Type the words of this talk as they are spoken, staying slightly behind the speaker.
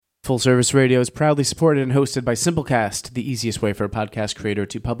Full Service Radio is proudly supported and hosted by Simplecast, the easiest way for a podcast creator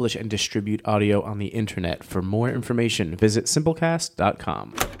to publish and distribute audio on the internet. For more information, visit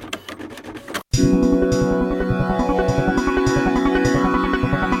simplecast.com.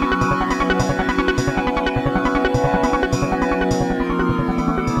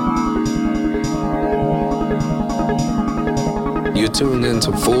 You're tuned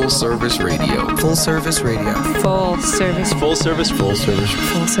into Full Service Radio. Full Service Radio. Full Service. Full Service. Full Service.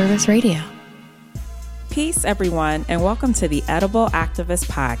 Full Service Radio. Peace, everyone, and welcome to the Edible Activist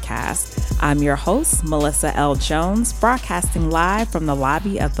Podcast. I'm your host, Melissa L. Jones, broadcasting live from the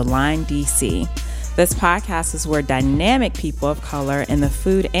lobby of the Line, D.C. This podcast is where dynamic people of color in the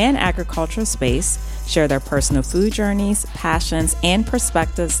food and agricultural space share their personal food journeys, passions, and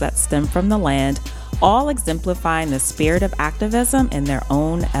perspectives that stem from the land, all exemplifying the spirit of activism in their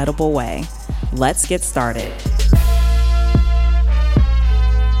own edible way. Let's get started.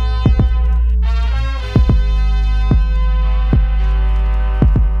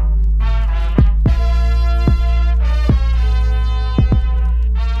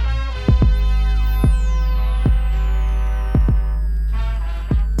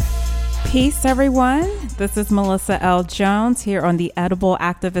 Peace, everyone. This is Melissa L. Jones here on the Edible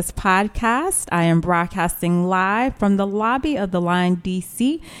Activist Podcast. I am broadcasting live from the lobby of the Line,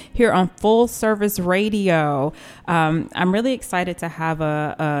 D.C. here on Full Service Radio. I'm really excited to have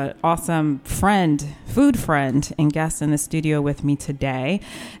a awesome food friend and guest in the studio with me today.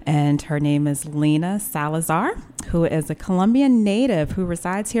 And her name is Lena Salazar, who is a Colombian native who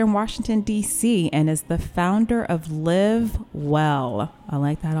resides here in Washington, D.C. and is the founder of Live Well. I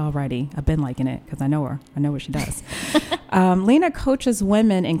like that already. I've been liking it because I know her. I know what she does. Lena coaches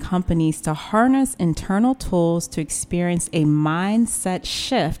women and companies to harness internal tools to experience a mindset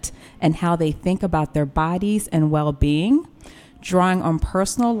shift in how they think about their bodies and well-being, drawing on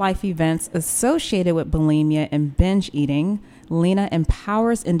personal life events associated with bulimia and binge eating. Lena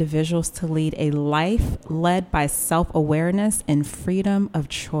empowers individuals to lead a life led by self-awareness and freedom of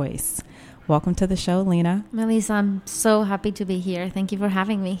choice. Welcome to the show, Lena. Melissa, I'm so happy to be here. Thank you for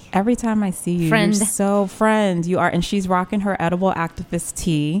having me. Every time I see you, Friend. You're so friend. You are, and she's rocking her Edible Activist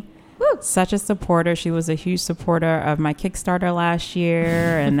tee. Woo. Such a supporter. She was a huge supporter of my Kickstarter last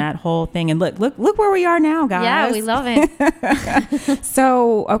year and that whole thing. And look where we are now, guys. Yeah, we love it.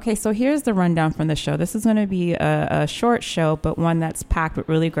 So here's the rundown from the show. This is going to be a short show, but one that's packed with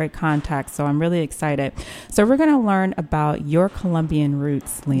really great context. So I'm really excited. So we're going to learn about your Colombian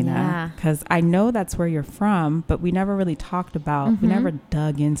roots, Lena, because I know that's where you're from, but we never really talked about, we never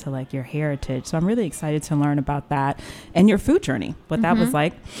dug into like your heritage. So I'm really excited to learn about that and your food journey, what that was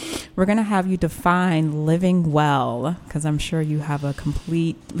like. We're going to have you define living well, because I'm sure you have a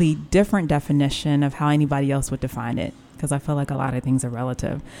completely different definition of how anybody else would define it, because I feel like a lot of things are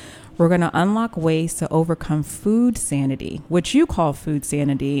relative. We're going to unlock ways to overcome food sanity, which you call food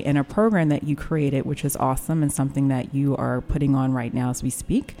sanity, in a program that you created, which is awesome and something that you are putting on right now as we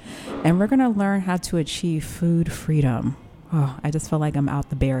speak. And we're going to learn how to achieve food freedom. Oh, I just feel like I'm out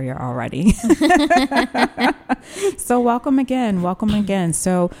the barrier already. So welcome again.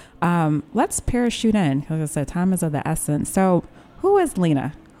 So let's parachute in. As I said, time is of the essence. So who is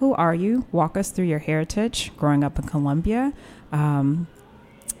Lena? Who are you? Walk us through your heritage growing up in Colombia, and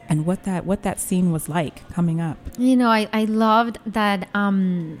what that scene was like coming up. You know, I loved that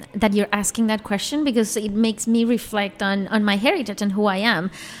that you're asking that question, because it makes me reflect on my heritage and who I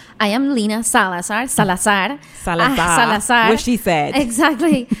am. I am Lena Salazar. Salazar. What she said.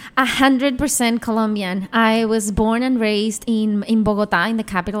 Exactly. 100% Colombian. I was born and raised in Bogota, in the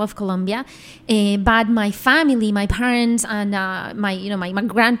capital of Colombia. But my family, my parents and my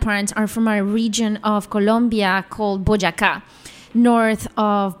grandparents are from a region of Colombia called Boyacá, north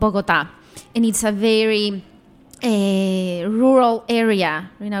of Bogota. And it's a very rural area,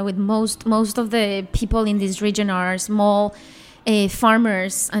 with most of the people in this region are small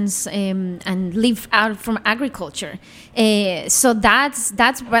farmers and live out from agriculture. So that's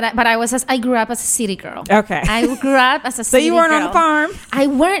but I grew up as a city girl. Okay. I grew up as a city girl. So you weren't on the farm? I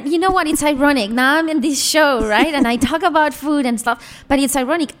weren't. You know what? It's ironic. Now I'm in this show, right? And I talk about food and stuff, but it's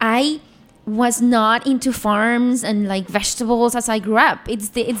ironic. I was not into farms and like vegetables as I grew up. It's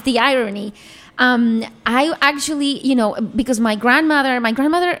the irony. I actually, because my grandmother and my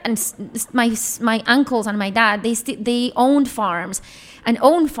uncles and my dad, they owned farms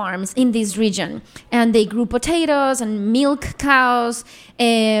in this region, and they grew potatoes and milk cows,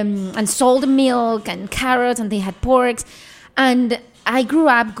 and sold milk and carrots, and they had porks. And I grew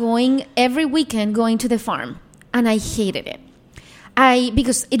up every weekend going to the farm, and I hated it.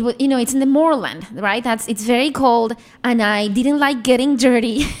 because it was, it's in the moorland, right? It's very cold, and I didn't like getting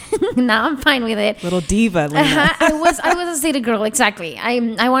dirty. Now I'm fine with it. Little diva, Lena. I was a city girl, exactly.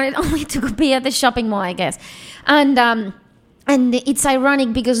 I wanted only to be at the shopping mall, I guess, and it's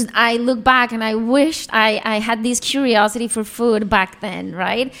ironic because I look back and I wished I had this curiosity for food back then,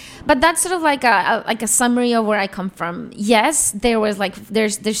 right? But that's sort of like a summary of where I come from. Yes,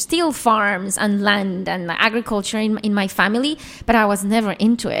 there's still farms and land and agriculture in my family, but I was never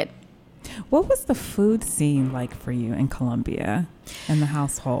into it. What was the food scene like for you in Colombia, in the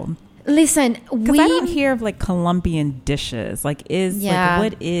household? Listen, because I don't hear of like Colombian dishes. Like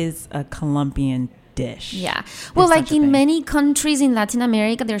what is a Colombian dish? Yeah. Well, like in many countries in Latin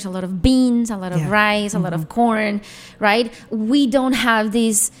America, there's a lot of beans, a lot of rice, a lot of corn, right? We don't have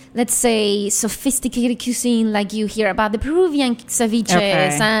this, let's say, sophisticated cuisine like you hear about the Peruvian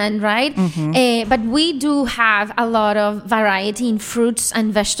ceviches, and right? But we do have a lot of variety in fruits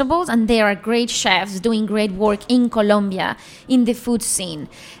and vegetables, and there are great chefs doing great work in Colombia in the food scene.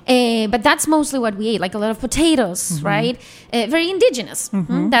 But that's mostly what we ate, like a lot of potatoes, right? Very indigenous.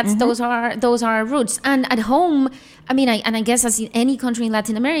 Those are our roots. And at home, I guess as in any country in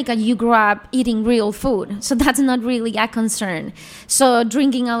Latin America, you grow up eating real food. So that's not really a concern. So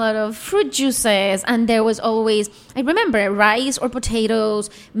drinking a lot of fruit juices, and there was always, I remember, rice or potatoes,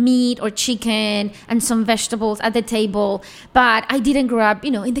 meat or chicken, and some vegetables at the table. But I didn't grow up,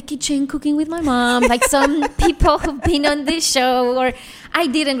 in the kitchen cooking with my mom, like some people who've been on this show, or I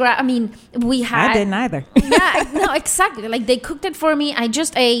didn't grow up. I didn't either. Yeah, no, exactly. Like they cooked it for me. I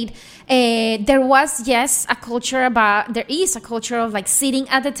just ate. There is a culture of like sitting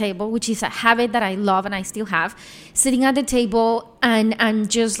at the table, which is a habit that I love and I still have. Sitting at the table and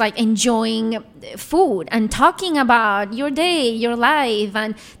just like enjoying food and talking about your day, your life,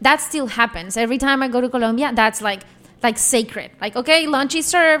 and that still happens. Every time I go to Colombia, that's like sacred. Like, okay, lunch is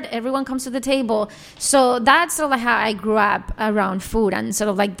served, everyone comes to the table. So that's sort of like how I grew up around food, and sort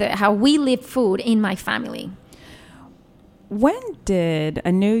of like how we live food in my family.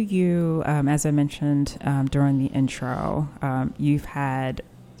 I know you, as I mentioned during the intro, you've had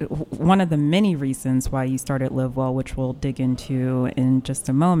one of the many reasons why you started Live Well, which we'll dig into in just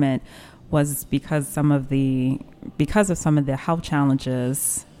a moment, was because of some of the health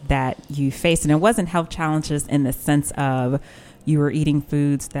challenges that you faced. And it wasn't health challenges in the sense of you were eating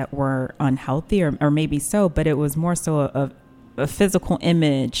foods that were unhealthy or maybe so, but it was more so a physical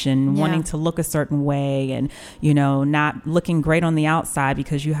image and wanting to look a certain way, and not looking great on the outside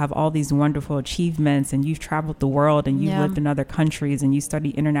because you have all these wonderful achievements and you've traveled the world and you've lived in other countries and you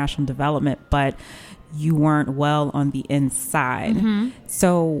studied international development, but you weren't well on the inside.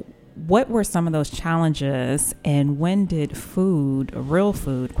 So what were some of those challenges, and when did real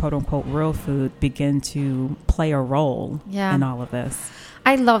food, quote unquote real food, begin to play a role in all of this?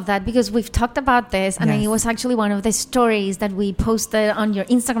 I love that, because we've talked about this, and it was actually one of the stories that we posted on your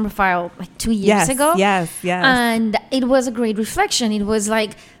Instagram profile like 2 years ago. Yes. And it was a great reflection. It was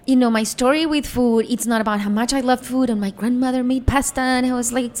like, my story with food, it's not about how much I love food and my grandmother made pasta and I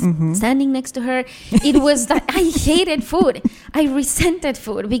was like standing next to her. It was that I hated food. I resented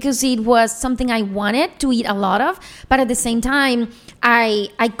food because it was something I wanted to eat a lot of, but at the same time,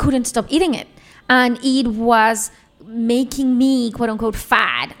 I couldn't stop eating it. And it was making me quote unquote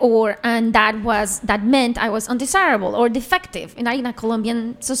fat, and that meant I was undesirable or defective in a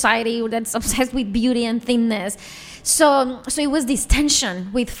Colombian society that's obsessed with beauty and thinness. So it was this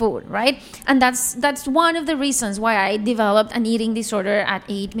tension with food, right? And that's one of the reasons why I developed an eating disorder at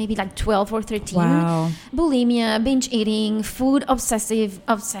age maybe like 12 or 13. Wow. Bulimia, binge eating, food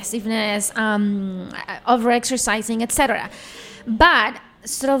obsessiveness, over-exercising, etc. But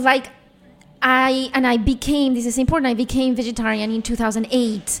sort of like I became vegetarian in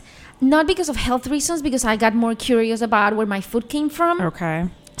 2008, not because of health reasons, because I got more curious about where my food came from. Okay.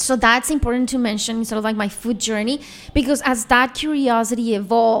 So that's important to mention, sort of like my food journey, because as that curiosity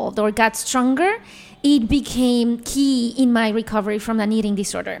evolved or got stronger, it became key in my recovery from an eating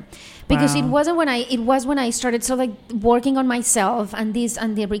disorder. Because it was when I started sort of like working on myself and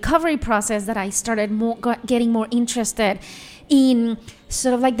the recovery process that I started getting more interested in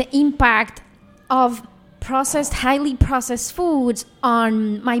sort of like the impact of highly processed foods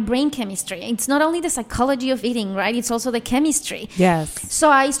on my brain chemistry. It's not only the psychology of eating, right? It's also the chemistry. Yes. So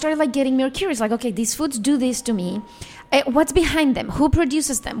I started like getting more curious, like, okay, these foods do this to me. What's behind them? Who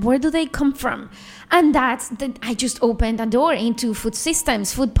produces them? Where do they come from? And I just opened a door into food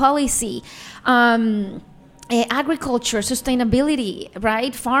systems, food policy, agriculture, sustainability,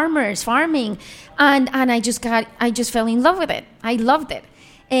 right? Farming. And I just fell in love with it. I loved it.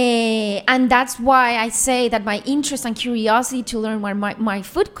 And that's why I say that my interest and curiosity to learn where my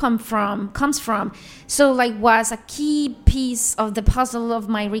food comes from, so like was a key piece of the puzzle of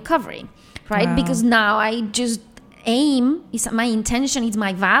my recovery, right? Wow. Because now I just aim, is my intention, is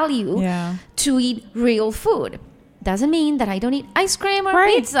my value to eat real food. Doesn't mean that I don't eat ice cream or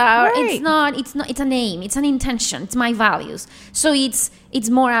pizza. It's not. It's an aim. It's an intention. It's my values. So it's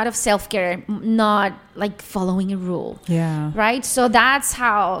more out of self-care, not like following a rule. Yeah. Right. So that's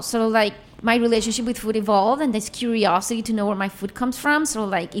how. So like my relationship with food evolved, and this curiosity to know where my food comes from. So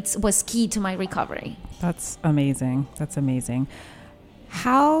like it was key to my recovery. That's amazing. That's amazing.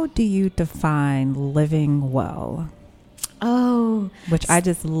 How do you define living well? Oh, which I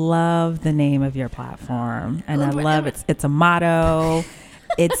just love the name of your platform, and I love it's a motto.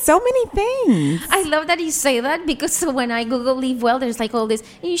 It's so many things. I love that you say that, because so when I Google Live Well, there's like all these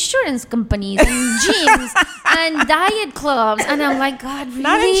insurance companies and gyms and diet clubs, and I'm like, God, really?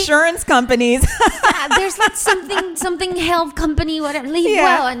 Not insurance companies. There's like something health company, whatever, Live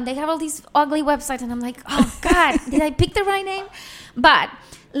Well, and they have all these ugly websites, and I'm like, oh God, did I pick the right name? But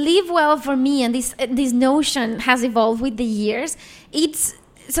Live Well for me, and this notion has evolved with the years. It's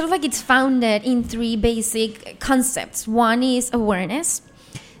sort of like it's founded in 3 basic concepts. One is awareness,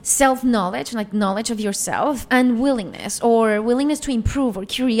 self-knowledge, like knowledge of yourself, and willingness to improve, or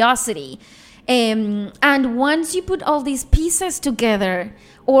curiosity. And once you put all these pieces together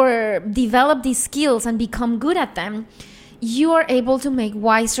or develop these skills and become good at them, you are able to make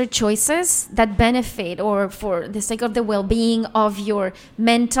wiser choices that benefit, or for the sake of the well-being of your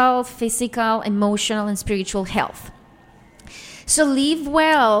mental, physical, emotional, and spiritual health. So Live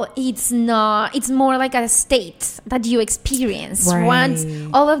Well, it's more like a state that you experience once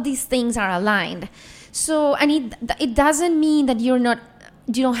all of these things are aligned. So, and it doesn't mean that you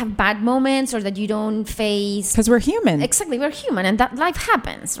don't have bad moments, or that you don't face, because we're human. Exactly, we're human, and that life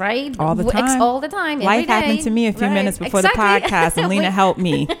happens, right? All the time. All the time. Life happened to me a few minutes before the podcast, and Lena helped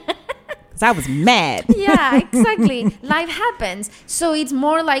me because I was mad. Yeah, exactly. Life happens. So it's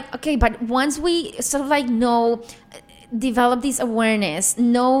more like, okay, but once we sort of like develop this awareness,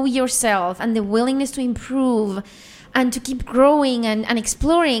 know yourself, and the willingness to improve and to keep growing and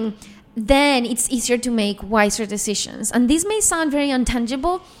exploring, then it's easier to make wiser decisions. And this may sound very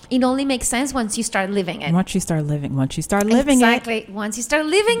intangible. It only makes sense once you start living it. Once you start living exactly. Once you start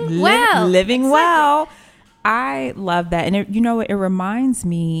living well. Living well. I love that. And it reminds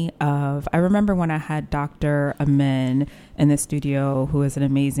me of, I remember when I had Dr. Amin in the studio, who is an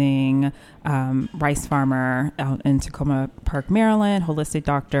amazing rice farmer out in Tacoma Park, Maryland, holistic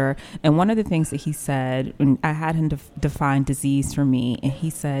doctor. And one of the things that he said, when I had him define disease for me, and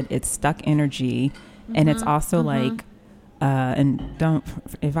he said it's stuck energy. And it's also like, and don't,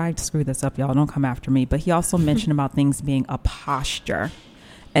 if I screw this up, y'all don't come after me, but he also mentioned about things being a posture.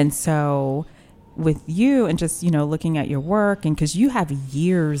 And so with you, and just, looking at your work, and because you have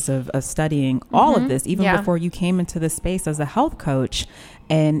years of studying all of this, even before you came into this space as a health coach,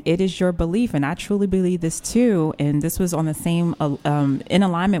 and it is your belief, and I truly believe this too, and this was on the same, in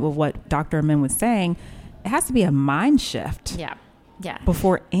alignment with what Dr. Amin was saying, it has to be a mind shift. Yeah.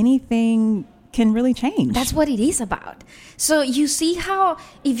 Before anything can really change. That's what it is about. So you see how,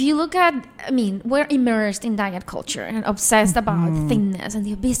 if you look at, we're immersed in diet culture and obsessed about thinness and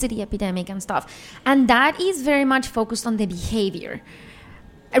the obesity epidemic and stuff. And that is very much focused on the behavior.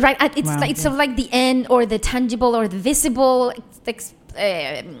 Right? It's sort of like the end, or the tangible, or the visible, the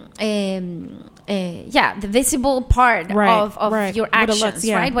visible part of your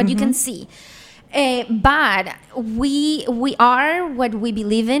actions, right? What you can see. But we are what we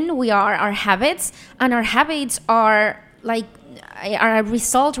believe in. We are our habits, and our habits are a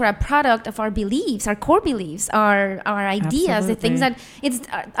result or a product of our beliefs, our core beliefs, our ideas, Absolutely. the things that it's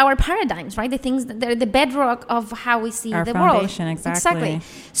our paradigms, right? The things that they're the bedrock of how we see our the foundation, world. exactly.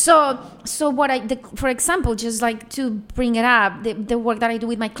 So for example, just like to bring it up, the work that I do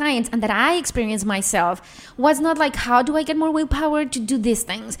with my clients and that I experience myself was not like, how do I get more willpower to do these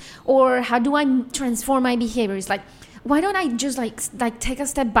things, or how do I transform my behaviors? Like, why don't I just like take a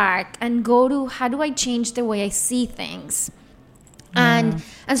step back and go to, how do I change the way I see things? And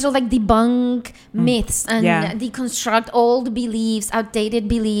so like debunk myths and deconstruct old beliefs, outdated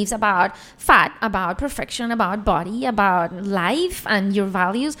beliefs about fat, about perfection, about body, about life and your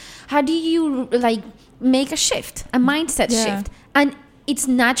values. How do you like make a shift, a mindset shift? And it's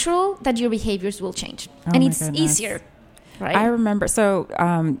natural that your behaviors will change, and it's easier. right? I remember. So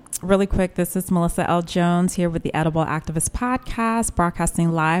really quick, this is Melissa L. Jones here with the Edible Activist Podcast,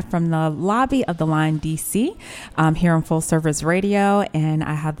 broadcasting live from the lobby of the Line DC here on Full Service Radio. And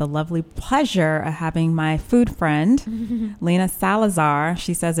I have the lovely pleasure of having my food friend, Lena Salazar.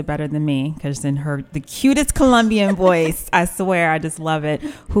 She says it better than me because in the cutest Colombian voice, I swear, I just love it,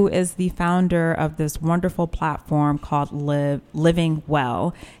 who is the founder of this wonderful platform called Living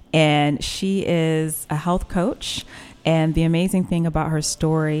Well. And she is a health coach. And the amazing thing about her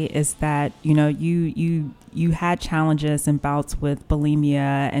story is that, you know, you had challenges and bouts with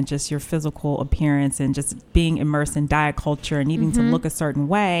bulimia and just your physical appearance and just being immersed in diet culture and needing to look a certain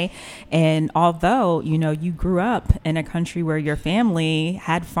way. And although, you know, you grew up in a country where your family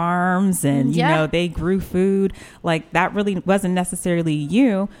had farms and, you know, they grew food, like that really wasn't necessarily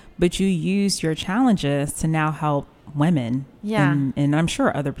you, but you used your challenges to now help women. And I'm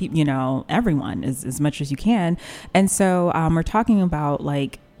sure other people, you know, everyone as much as you can. And so we're talking about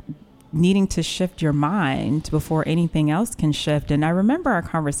like needing to shift your mind before anything else can shift. And I remember our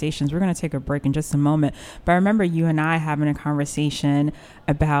conversations, we're going to take a break in just a moment, but I remember you and I having a conversation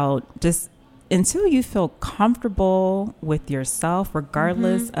about just until you feel comfortable with yourself,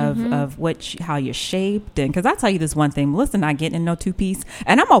 regardless of how you're shaped. And because I tell you this one thing, Melissa not getting in no 2-piece,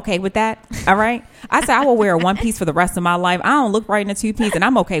 and I'm okay with that. All right. I say I will wear a 1-piece for the rest of my life. I don't look right in a 2-piece, and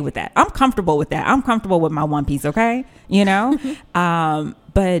I'm okay with that. I'm comfortable with that. I'm comfortable with my 1-piece. Okay. You know,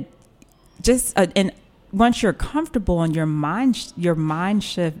 but just, and once you're comfortable and your mind shifts,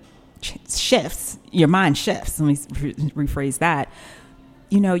 let me rephrase that.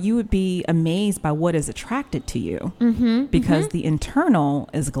 You know, you would be amazed by what is attracted to you because the internal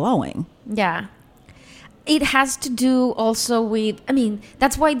is glowing. Yeah. It has to do also with, I mean,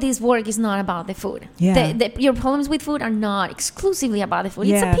 that's why this work is not about the food. Yeah. Your problems with food are not exclusively about the food.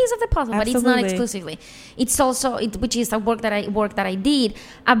 Yeah. It's a piece of the puzzle, Absolutely. but it's not exclusively. It's also, which is a work that I did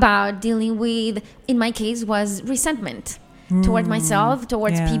about dealing with, in my case, was resentment towards myself,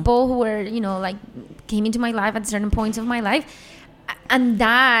 towards people who were, you know, like came into my life at certain points of my life. And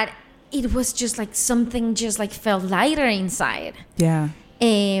that it was just like something just like felt lighter inside. Yeah.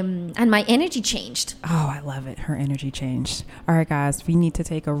 And my energy changed. Oh, I love it. Her energy changed. All right, guys, we need to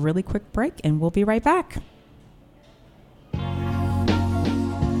take a really quick break and we'll be right back.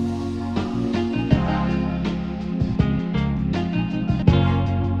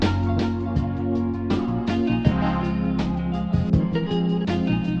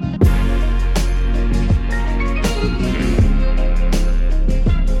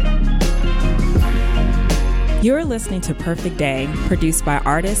 You're listening to Perfect Day, produced by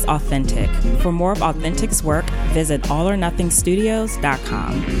Artist Authentic. For more of Authentic's work, visit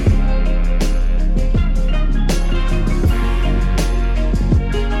allornothingstudios.com.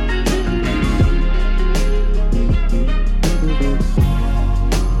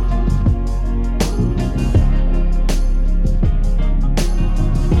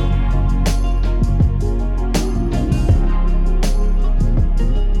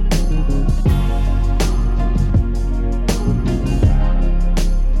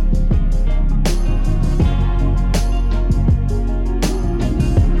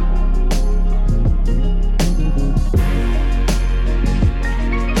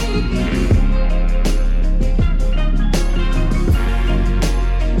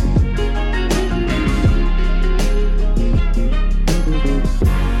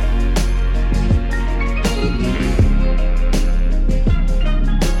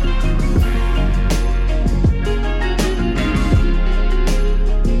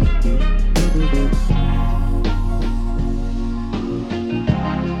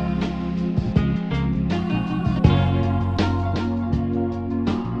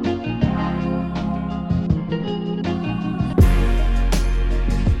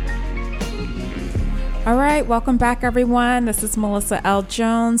 All right, welcome back, everyone. This is Melissa L.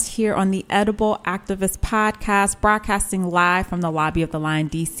 Jones here on the Edible Activist Podcast, broadcasting live from the lobby of the Line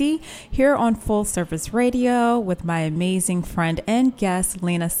DC, here on Full Service Radio with my amazing friend and guest,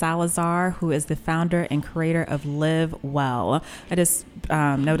 Lena Salazar, who is the founder and creator of Live Well. I just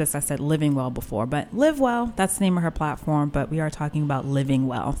noticed I said Living Well before, but Live Well, that's the name of her platform, but we are talking about living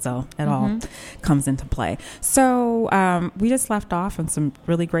well, so it all comes into play. So we just left off on some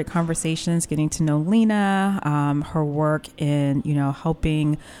really great conversations, getting to know Lena, her work in,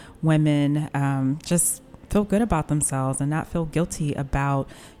 helping women just feel good about themselves and not feel guilty about,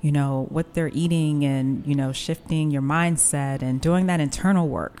 what they're eating and, shifting your mindset and doing that internal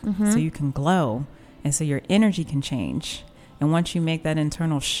work so you can glow and so your energy can change. And once you make that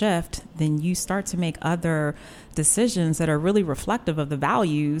internal shift, then you start to make other decisions that are really reflective of the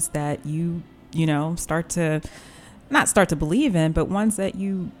values that you start to not start to believe in, but ones that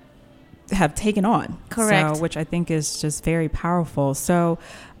you have taken on. Correct. So, which I think is just very powerful. So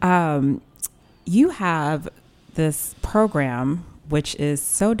you have this program which is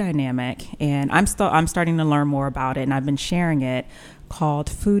so dynamic, and I'm starting to learn more about it, and I've been sharing it, called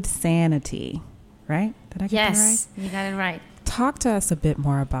Food Sanity, right? Did I get that right? Yes, you got it right. Talk to us a bit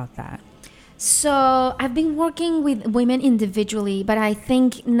more about that. So I've been working with women individually, but I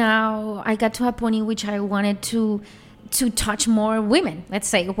think now I got to a point in which I wanted to touch more women, let's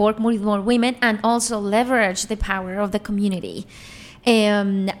say, work with more women, and also leverage the power of the community.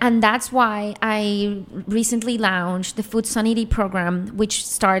 And that's why I recently launched the Food Sanity program, which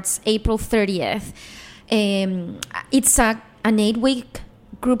starts April 30th. It's an 8-week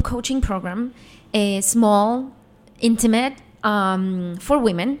group coaching program, small, intimate, for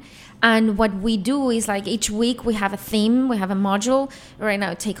women. And what we do is, like, each week we have a theme, we have a module, right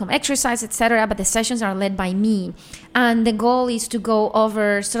now take-home exercise, etc. But the sessions are led by me. And the goal is to go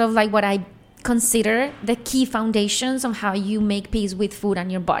over sort of like what I consider the key foundations of how you make peace with food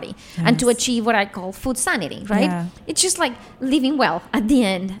and your body, and to achieve what I call food sanity, right? Yeah. It's just like living well at the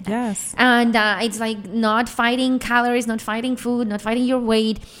end. Yes. And it's like not fighting calories, not fighting food, not fighting your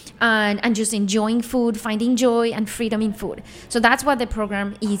weight, and just enjoying food, finding joy and freedom in food. So that's what the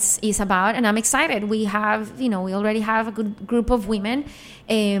program is about, and I'm excited. We have, we already have a good group of women,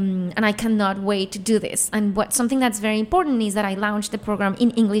 and I cannot wait to do this. And something that's very important is that I launched the program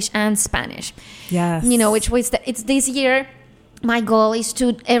in English and Spanish. Yes. Which was it's this year. My goal is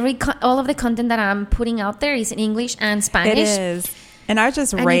to all of the content that I'm putting out there is in English and Spanish. It is. And I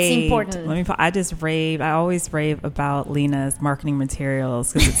just and raved. It's important. I always rave about Lena's marketing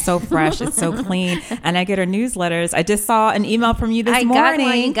materials because it's so fresh, it's so clean. And I get her newsletters. I just saw an email from you this morning.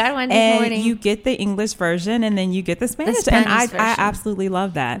 You got one this and morning. You get the English version and then you get the Spanish. Spanish and I version.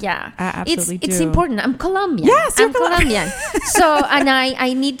 love that. Yeah. I absolutely do. It's important. I'm Colombian. Yes, I'm Colombian. So, and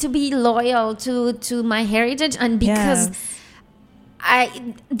I need to be loyal to my heritage, and because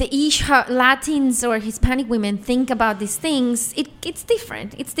Latins or Hispanic women think about these things, it's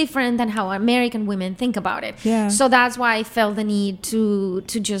different. It's different than how American women think about it. Yeah. So that's why I felt the need to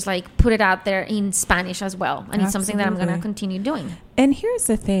just like put it out there in Spanish as well. And it's something that I'm going to continue doing. And here's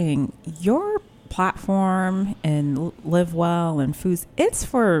the thing. Your platform and Live Well and Foods, it's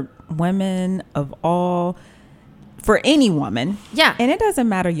for women of all, for any woman. Yeah. And it doesn't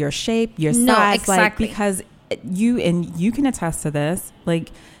matter your shape, your size. No, exactly. Because you can attest to this,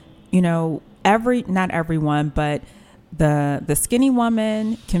 like, not everyone, but the skinny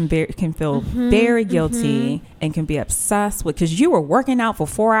woman can feel very guilty and can be obsessed with, because you were working out for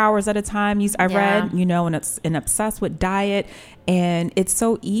 4 hours at a time. I read, and obsessed with diet. And it's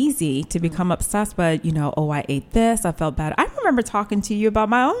so easy to become obsessed by, I ate this, I felt bad. I remember talking to you about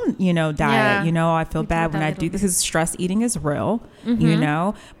my own, diet. Yeah. I feel bad when I do this, because stress eating is real,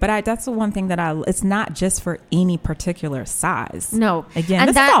 but that's the one thing that it's not just for any particular size. No. Again,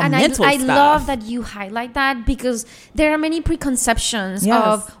 this is all mental I stuff. love that you highlight that, because there are many preconceptions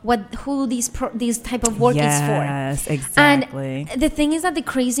of who this type of work is for. Yes, exactly. And the thing is that the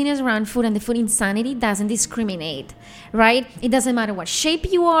craziness around food and the food insanity doesn't discriminate, right? It doesn't matter what shape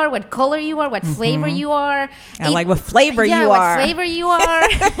you are, what color you are, what flavor you are. And what flavor you are. What flavor you are.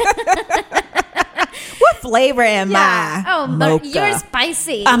 What flavor am I? Oh, mocha. You're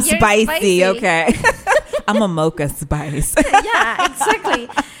spicy. I'm You're spicy. Okay. I'm a mocha spice. Yeah, exactly.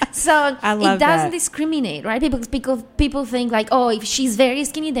 So I love it doesn't that. discriminate, right? People think like, oh, if she's very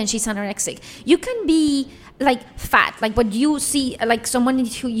skinny, then she's anorexic. You can be like fat, like what you see, like someone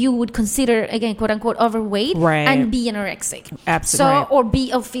who you would consider, again, quote unquote, overweight, right, and be anorexic. Absolutely.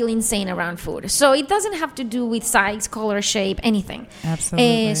 So, or feel insane around food. So it doesn't have to do with size, color, shape, anything.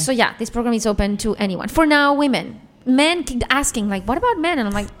 Absolutely. So yeah, this program is open to anyone. For now, women. Men keep asking, like, what about men? And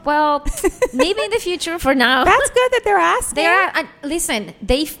I'm like, well, maybe in the future. For now, that's good that they're asking. Listen,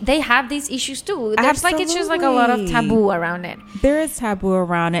 they have these issues too. There's Absolutely. it's just like a lot of taboo around it. There is taboo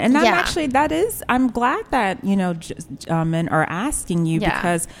around it, and I'm glad that men are asking you,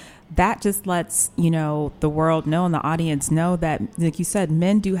 because that just lets the world know and the audience know that, like you said,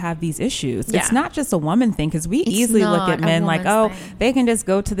 men do have these issues. Yeah. It's not just a woman thing, because we easily look at men like, oh, they can just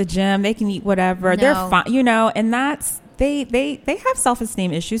go to the gym, they can eat whatever, they're fine, and that's they have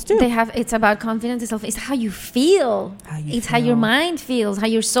self-esteem issues too. It's about confidence. It's how you feel. How your mind feels, how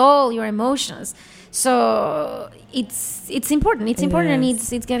your soul, your emotions. So it's important. It's important, and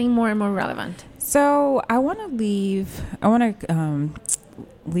it's getting more and more relevant. So I want to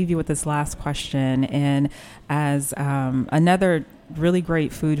leave you with this last question, and as another really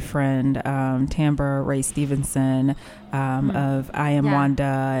great food friend, Tambra Ray Stevenson, of I Am Wanda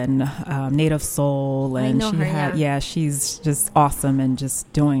and Native Soul, and know her, she's just awesome and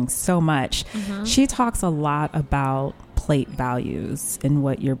just doing so much. She talks a lot about plate values and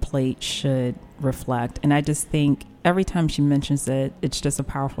what your plate should reflect, and I just think every time she mentions it, it's just a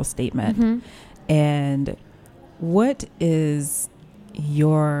powerful statement. And what is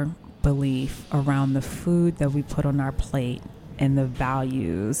your belief around the food that we put on our plate and the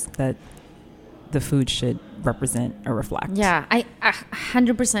values that the food should represent or reflect? Yeah, I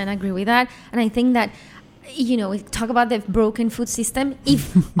 100% agree with that. And I think that, we talk about the broken food system.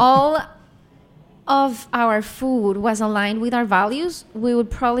 If all of our food was aligned with our values, we would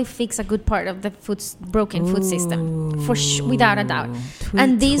probably fix a good part of the broken food system, without a doubt.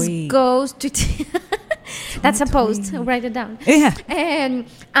 Tweet, this goes to... That's a post. Write it down. Yeah. And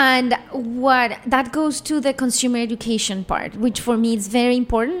what that goes to the consumer education part, which for me is very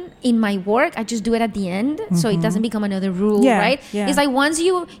important in my work. I just do it at the end, so it doesn't become another rule, right? Yeah. It's like once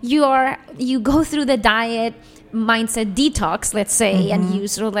you go through the diet mindset detox, let's say, and you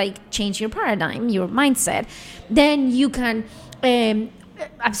sort of like change your paradigm, your mindset, then you can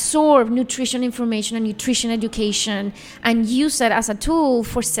absorb nutrition information and nutrition education and use it as a tool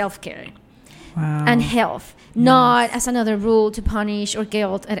for self-care. Wow. And health, not as another rule to punish or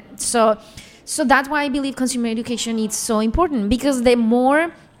guilt. So that's why I believe consumer education is so important, because the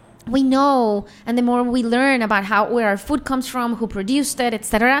more we know and the more we learn about where our food comes from, who produced it,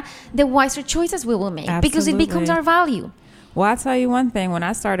 etc., the wiser choices we will make. Absolutely. Because it becomes our value. Well, I'll tell you one thing. When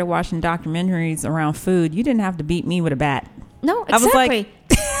I started watching documentaries around food, you didn't have to beat me with a bat. No, exactly. I was like,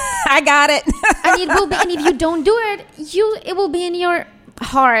 I got it. And it will be, and if you don't do it, it will be in your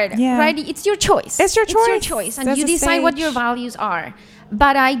heart, right? It's your choice. It's your choice, and you decide what your values are.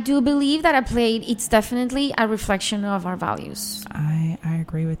 But I do believe that a plate, it's definitely a reflection of our values. I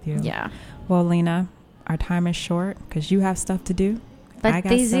agree with you. Yeah. Well, Lena, our time is short because you have stuff to do. But I got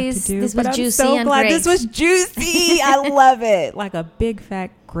this stuff to do. was but juicy I'm so and glad great. This was juicy. I love it. Like a big fat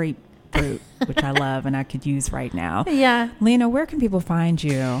grapefruit, which I love and I could use right now. Yeah. Lena, where can people find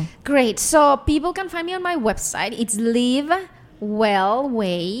you? Great. So people can find me on my website. It's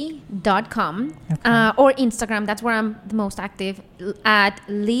livewellway.com or Instagram. That's where I'm the most active, at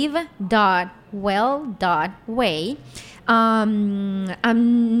live.well.way.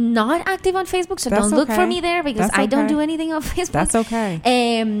 I'm not active on Facebook, so don't look for me there, because I don't do anything on Facebook. That's okay.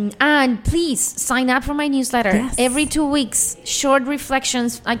 And please sign up for my newsletter. Yes. Every 2 weeks, short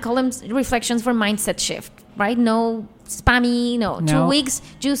reflections. I call them reflections for mindset shift, right? No spammy, no. 2 weeks,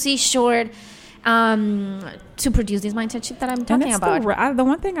 juicy, short, to produce this mindset shift that I'm talking about. The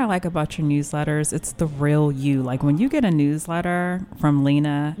one thing I like about your newsletters, it's the real you. Like when you get a newsletter from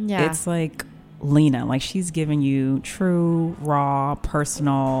Lena, it's like Lena, like she's giving you true, raw,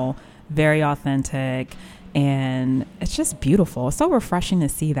 personal, very authentic, and it's just beautiful. It's so refreshing to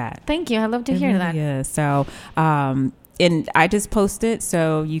see that. Thank you. I love to hear that. Yeah. So, and I just posted,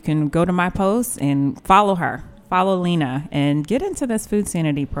 so you can go to my post and follow her. Follow Lena and get into this food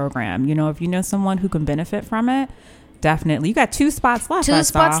sanity program. If you know someone who can benefit from it, definitely. You got 2 spots left. 2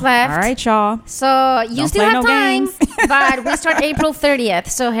 spots left. All right, y'all. So you still have time, but we start April 30th.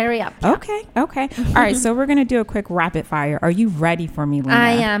 So hurry up. Okay. All right. So we're going to do a quick rapid fire. Are you ready for me, Lena? I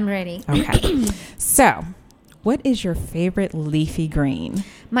am ready. Okay. So, what is your favorite leafy green?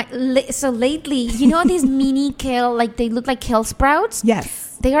 So lately, these mini kale, like they look like kale sprouts? Yes.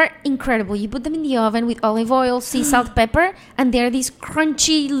 They are incredible. You put them in the oven with olive oil, sea salt, pepper, and they're these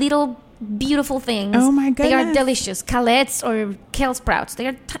crunchy little beautiful things. Oh my goodness. They are delicious. Calettes or kale sprouts.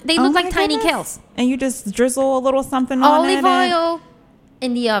 They look like tiny kales. And you just drizzle a little something on it. Olive oil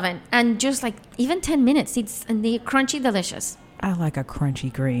in the oven, and just like even 10 minutes, and they're crunchy, delicious. I like a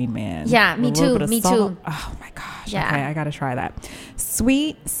crunchy green, man. Yeah, me too. Oh my gosh. Yeah. Okay, I gotta try that.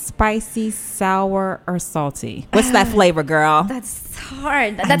 Sweet, spicy, sour, or salty? What's that flavor, girl? That's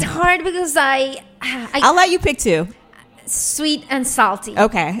hard. That's hard because I'll let you pick 2. Sweet and salty.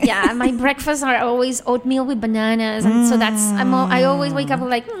 Okay. Yeah, my breakfasts are always oatmeal with bananas, and so I always wake up with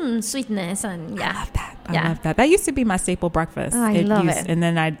like sweetness, and yeah. I love that. I love that. That used to be my staple breakfast. Oh, I love it. And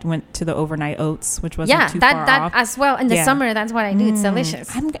then I went to the overnight oats, which wasn't too far that off. as well. In the summer, that's what I do. It's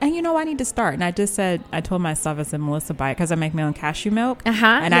delicious. And I need to start. And I told myself, I said, Melissa, buy it because I make my own cashew milk.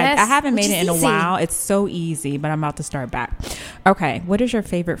 And I haven't made it in a while. It's so easy, but I'm about to start back. Okay. What is your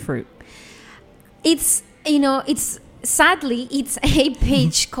favorite fruit? Sadly, it's a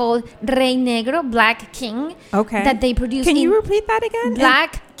peach called Rey Negro, Black King. Okay. That they produce. Can you repeat that again?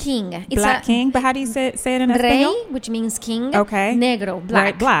 Black king. It's Black king. But how do you say it in Espanol? Rey, which means king. Okay. Negro, black.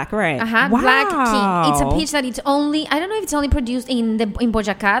 Right, black, right. Wow. Black king. It's a peach that it's only, I don't know if it's only produced in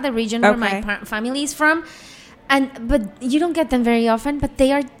Boyacá, the region where my family is from. But you don't get them very often, but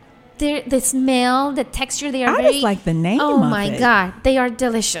the smell, the texture, they are I just like the name of it. Oh my God. They are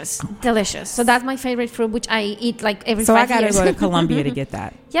delicious. Delicious. So that's my favorite fruit, which I eat like every 5 years. So I got to go to Colombia to get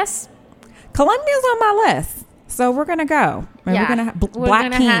that. Yes. Colombia's on my list. So we're going to go. And we're going to have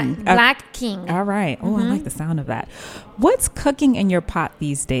Black King. Black King. All right. Oh, I like the sound of that. What's cooking in your pot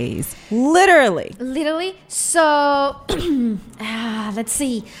these days? Literally. So, let's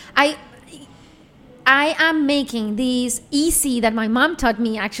see. I am making this easy that my mom taught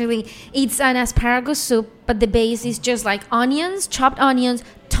me, actually. It's an asparagus soup, but the base is just like onions, chopped onions,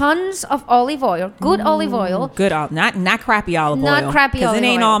 tons of olive oil, good olive oil. Good, not crappy olive oil. Not crappy olive oil. Because it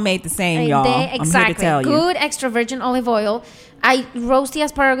ain't all made the same, y'all. Exactly. I'm here to tell you. Good extra virgin olive oil. I roast the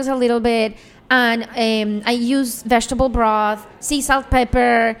asparagus a little bit, and I use vegetable broth, sea salt,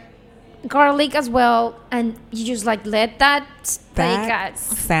 pepper, garlic as well, and you just like let that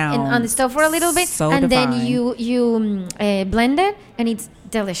on the stove for a little bit, so and divine. then you blend it, and it's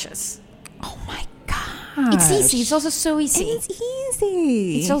delicious. Oh my God. It's easy. It's also so easy. It's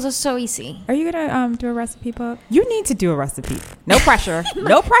easy. It's also so easy. Are you gonna do a recipe book? You need to do a recipe. No pressure.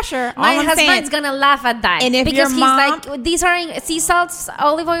 No pressure. My husband's gonna laugh at that, and if because he's like, these are sea salt,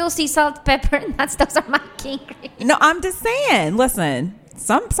 olive oil, sea salt, pepper, and those are my key ingredients. No, I'm just saying. Listen.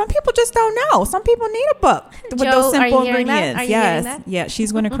 Some people just don't know. Some people need a book with those simple ingredients. Yes, yeah.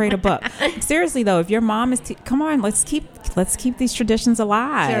 She's going to create a book. Seriously though, if your mom is, come on, let's keep these traditions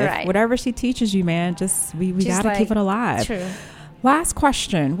alive. You're right. Whatever she teaches you, man, we got to keep it alive. True. Last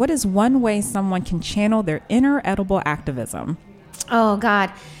question: what is one way someone can channel their inner edible activism? Oh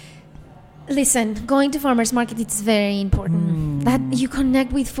God. Listen, going to farmers market, it's very important that you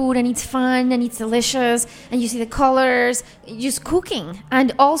connect with food, and it's fun and it's delicious, and you see the colors, just cooking.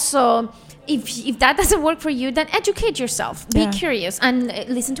 And also, if that doesn't work for you, then educate yourself. Be curious and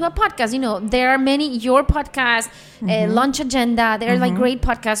listen to a podcast. You know, there are many, your podcast, Lunch Agenda, there are like great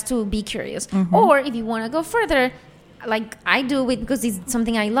podcasts to be curious. Or if you want to go further, like I do it because it's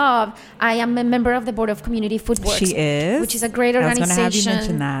something I love. I am a member of the board of Community Foodworks. She is, which is a great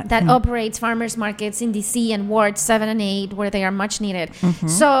organization that operates farmers markets in DC and wards 7 and 8 where they are much needed.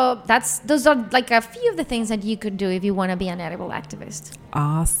 So those are like a few of the things that you could do if you want to be an edible activist.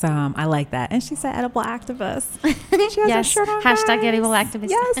 Awesome. I like that. And she said edible activist. She has yes. a shirt on, hashtag guys. edible activist.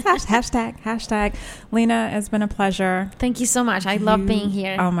 Yes. Hashtag. Lena, it's been a pleasure. Thank you so much. I love being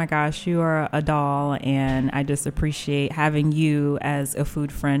here. Oh my gosh. You are a doll, and I just appreciate having you as a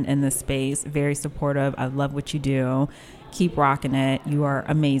food friend in this space. Very supportive. I love what you do. Keep rocking it. You are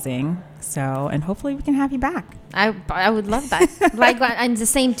amazing. So, and hopefully we can have you back. I would love that. And the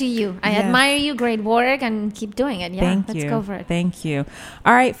same to you. I admire you. Great work, and keep doing it. Yeah, let's go for it. Thank you.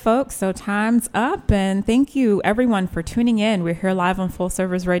 All right, folks. So time's up, and thank you everyone for tuning in. We're here live on Full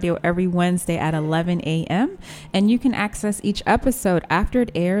Service Radio every Wednesday at 11 a.m. And you can access each episode after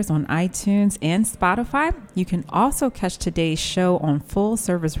it airs on iTunes and Spotify. You can also catch today's show on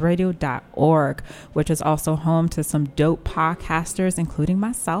fullserviceradio.org, which is also home to some dope podcasters, including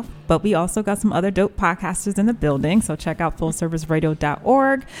myself. But we also got some other dope podcasters in the building, so check out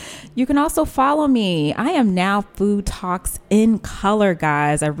fullserviceradio.org. You can also follow me. I am now Food Talks in Color,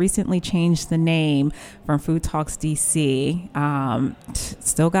 guys. I recently changed the name from Food Talks DC.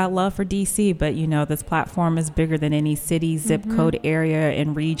 Still got love for DC, but you know, this platform is bigger than any city, zip code, area,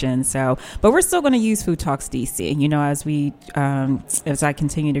 and region. So, but we're still going to use Food Talks DC, you know, as I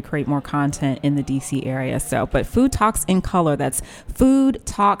continue to create more content in the DC area. So, but Food Talks in Color, that's Food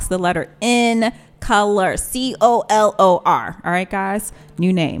Talks, the letter N, Color, COLOR. All right, guys,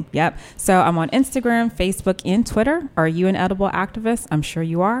 new name. Yep. So I'm on Instagram, Facebook, and Twitter. Are you an edible activist? I'm sure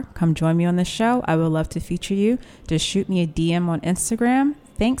you are. Come join me on the show. I would love to feature you. Just shoot me a DM on Instagram.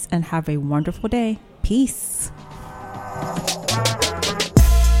 Thanks, and have a wonderful day. Peace.